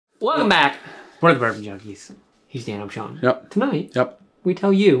Welcome back. We're the Bourbon Junkies. He's Dan, I'm Sean. Yep. Tonight, yep, we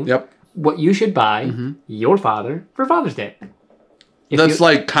tell you what you should buy your father for Father's Day. That's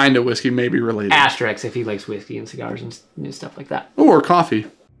like kind of whiskey, maybe related. Asterisk if he likes whiskey and cigars and stuff like that. Or coffee.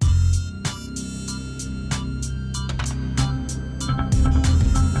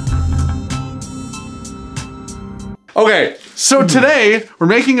 Okay, so today we're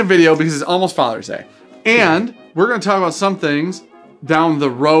making a video because it's almost Father's Day. And we're going to talk about some things down the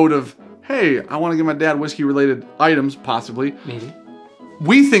road of, hey, I want to give my dad whiskey related items, possibly. Maybe.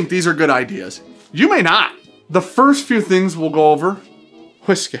 We think these are good ideas. You may not. The first few things we'll go over,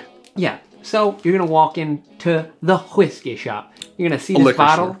 whiskey. Yeah, so you're going to walk into the whiskey shop. You're going to see this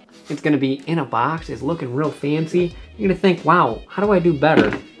bottle. Store. It's going to be in a box. It's looking real fancy. You're going to think, wow, how do I do better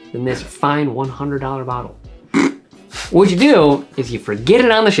than this fine $100 bottle? What you do is you forget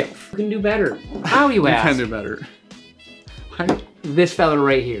it on the shelf. You can do better. How do you ask? You can do better. What? This fella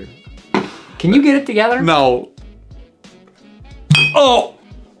right here. Can you get it together? No. Oh!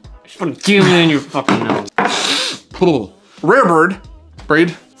 Just want to give it in your fucking nose. Rare bird.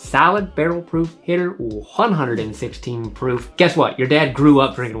 Breed. Solid barrel proof hitter, 116 proof. Guess what? Your dad grew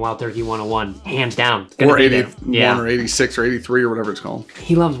up drinking Wild Turkey 101. Hands down. Or 81 or 86 or 83 or whatever it's called.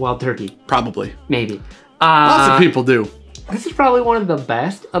 He loves Wild Turkey. Probably. Maybe. Lots of people do. This is probably one of the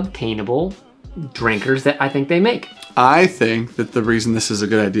best obtainable drinkers that I think they make. I think that the reason this is a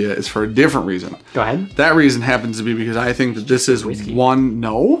good idea is for a different reason. Go ahead. That reason happens to be because I think that this is whiskey.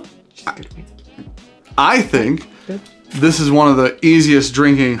 I think this is one of the easiest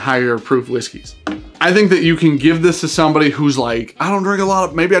drinking higher proof whiskeys. I think that you can give this to somebody who's like, I don't drink a lot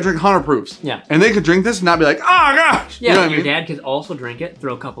of, maybe I drink 100 proofs. Yeah. And they could drink this and not be like, oh gosh. Yeah, you know what your I mean? dad could also drink it,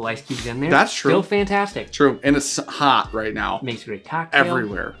 throw a couple ice cubes in there. That's true. Still fantastic. True, and it's hot right now. Makes a great cocktail.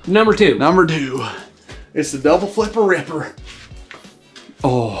 Everywhere. Number two. Number two, it's the Double Flipper Ripper.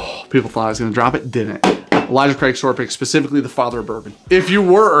 Oh, people thought I was gonna drop it, didn't. Elijah Craig store pick, specifically the father of bourbon. If you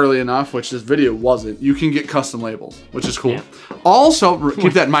were early enough, which this video wasn't, you can get custom labels, which is cool. Yeah. Also,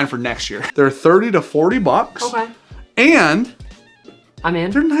 keep that in mind for next year. They're 30 to 40 bucks. Okay. And I'm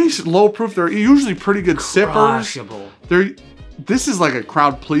in. They're nice, low proof. They're usually pretty good sippers. This is like a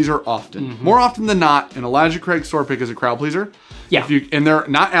crowd pleaser often. More often than not, an Elijah Craig store pick is a crowd pleaser. Yeah. And they're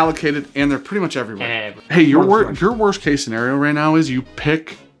not allocated and they're pretty much everywhere. Hey, your worst case scenario right now is you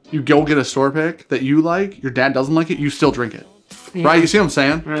go get a store pick that you like, your dad doesn't like it, you still drink it. Yeah. Right? You see what I'm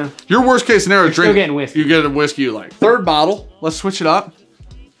saying? Yeah. Your worst case scenario is still getting whiskey. You get a whiskey you like. Third bottle, let's switch it up.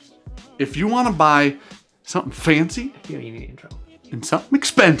 If you want to buy something fancy and something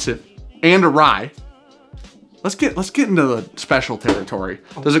expensive and a rye, let's get into the special territory.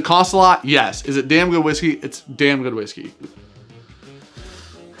 Does it cost a lot? Yes. Is it damn good whiskey? It's damn good whiskey.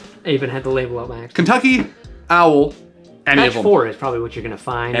 I even had the label up my Kentucky Owl. Batch 4 is probably what you're going to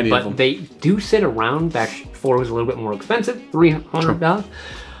find, but they do sit around. Batch 4 was a little bit more expensive, $300.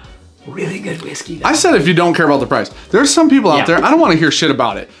 Really good whiskey, though. I said if you don't care about the price. There's some people out there, I don't want to hear shit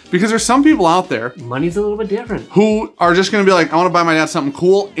about it, because there's some people out there. Money's a little bit different. Who are just going to be like, I want to buy my dad something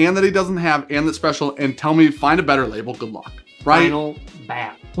cool and that he doesn't have and that's special and tell me find a better label. Good luck. Right? Final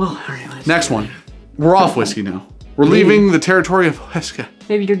bat. Well, all right, next one. We're off whiskey now. We're leaving the territory of whiskey.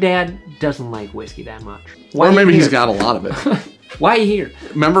 Maybe your dad doesn't like whiskey that much. Or maybe he's got a lot of it. Why are you here?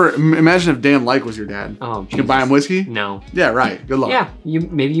 Remember, imagine if Dan Like was your dad. Oh, you could buy him whiskey? No. Yeah, right. Good luck. Yeah,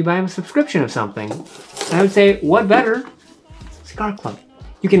 maybe you buy him a subscription of something. I would say, what better? Cigar Club.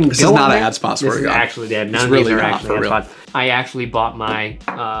 You can This is not an ad spot. This is actually dead. None of these are actually ad spots. I actually bought my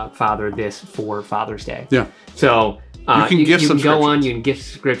father this for Father's Day. Yeah. So you can you can go on, you can gift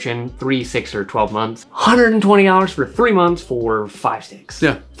subscription 3, 6, or 12 months. $120 for 3 months for 5 sticks.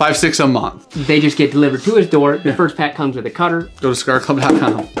 Yeah, 5, 6 a month. They just get delivered to his door. The first pack comes with a cutter. Go to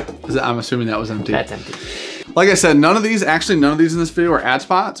cigarclub.com. I'm assuming that was empty. That's empty. Like I said, none of these in this video are ad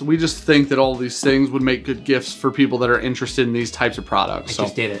spots. We just think that all these things would make good gifts for people that are interested in these types of products. I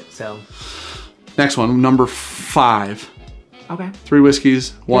just did it, so. Next one, number 5. Okay. 3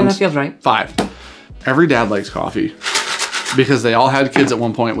 whiskeys, 1. Yeah, that feels right. 5. Every dad likes coffee. Because they all had kids at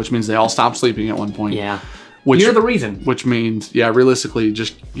one point, which means they all stopped sleeping at one point. Yeah. You're the reason. Which means, yeah, realistically,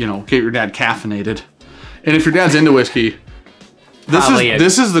 just, get your dad caffeinated. And if your dad's into whiskey,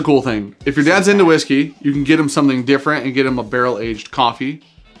 this is the cool thing. If your dad's into whiskey, you can get him something different and get him a barrel-aged coffee.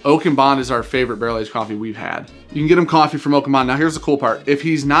 Oak and Bond is our favorite barrel-aged coffee we've had. You can get him coffee from Oak and Bond. Now, here's the cool part. If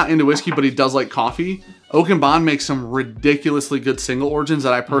he's not into whiskey, but he does like coffee, Oak and Bond makes some ridiculously good single origins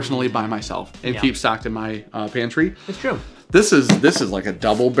that I personally buy myself and keep stocked in my pantry. It's true. This is like a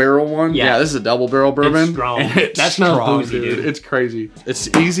double barrel one. Yeah, this is a double barrel bourbon. It's strong. That smells boozy, dude. It's crazy. It's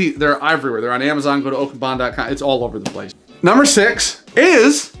easy. They're everywhere. They're on Amazon. Go to oakandbond.com. It's all over the place. Number 6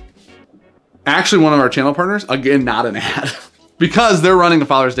 is Actually, one of our channel partners, again, not an ad, because they're running a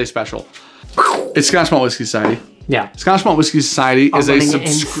Father's Day special. It's Scotch Malt Whiskey Society. Yeah. Scotch Malt Whiskey Society is an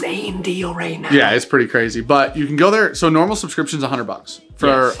insane deal right now. Yeah, it's pretty crazy. But you can go there. So normal subscription's $100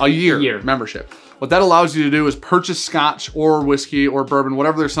 for a year membership. What that allows you to do is purchase scotch or whiskey or bourbon,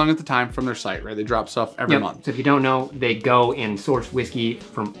 whatever they're selling at the time, from their site, right? They drop stuff every month. So if you don't know, they go and source whiskey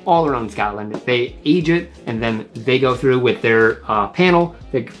from all around Scotland. They age it, and then they go through with their panel.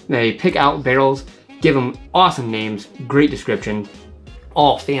 They pick out barrels, give them awesome names, great description,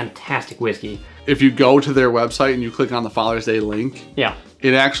 all fantastic whiskey. If you go to their website and you click on the Father's Day link,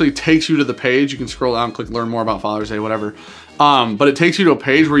 it actually takes you to the page. You can scroll down, click learn more about Father's Day, whatever. But it takes you to a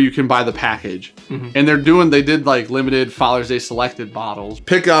page where you can buy the package. And they did like limited Father's Day selected bottles.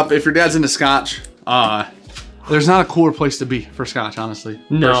 Pick up, if your dad's into scotch, there's not a cooler place to be for scotch, honestly.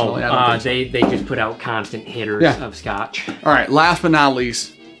 No, they just put out constant hitters of scotch. All right, last but not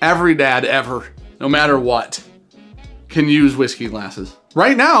least, every dad ever, no matter what, can use whiskey glasses.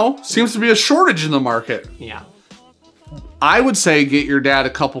 Right now, seems to be a shortage in the market. Yeah. I would say get your dad a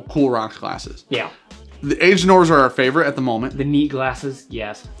couple Cool Rocks glasses. Yeah. The Aged Norse are our favorite at the moment. The neat glasses,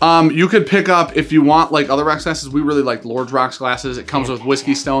 yes. You could pick up, if you want like other rocks glasses, we really like Lord's Rocks glasses. It comes with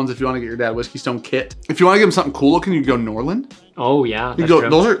whiskey stones if you want to get your dad a whiskey stone kit. If you want to give him something cool looking, you go Norland. Oh yeah, you go,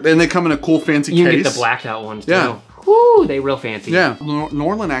 those are, and they come in a cool fancy case. You can get the blacked out ones too. Yeah. Woo, they real fancy. Yeah,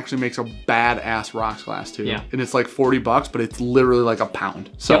 Norland actually makes a badass rocks glass too. Yeah. And it's like $40, but it's literally like a pound.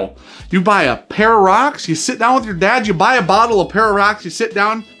 So you buy a pair of rocks, you sit down with your dad, you buy a bottle, a pair of rocks, you sit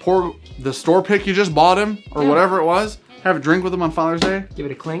down, pour the store pick you just bought him, or whatever it was, have a drink with him on Father's Day. Give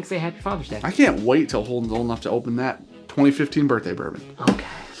it a clink, say Happy Father's Day. I can't wait till Holden's old enough to open that 2015 birthday bourbon. Okay.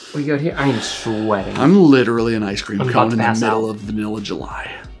 What do you got here? I am sweating. I'm literally an ice cream cone in the middle of Vanilla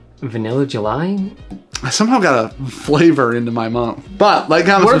July. Vanilla July? I somehow got a flavor into my mouth. But like,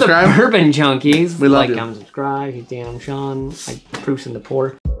 comment, subscribe. We're the Bourbon Junkies. We love you. Like, comment, subscribe. He's Dan, I'm Sean. I proofs in the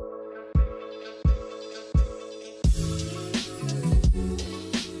pour.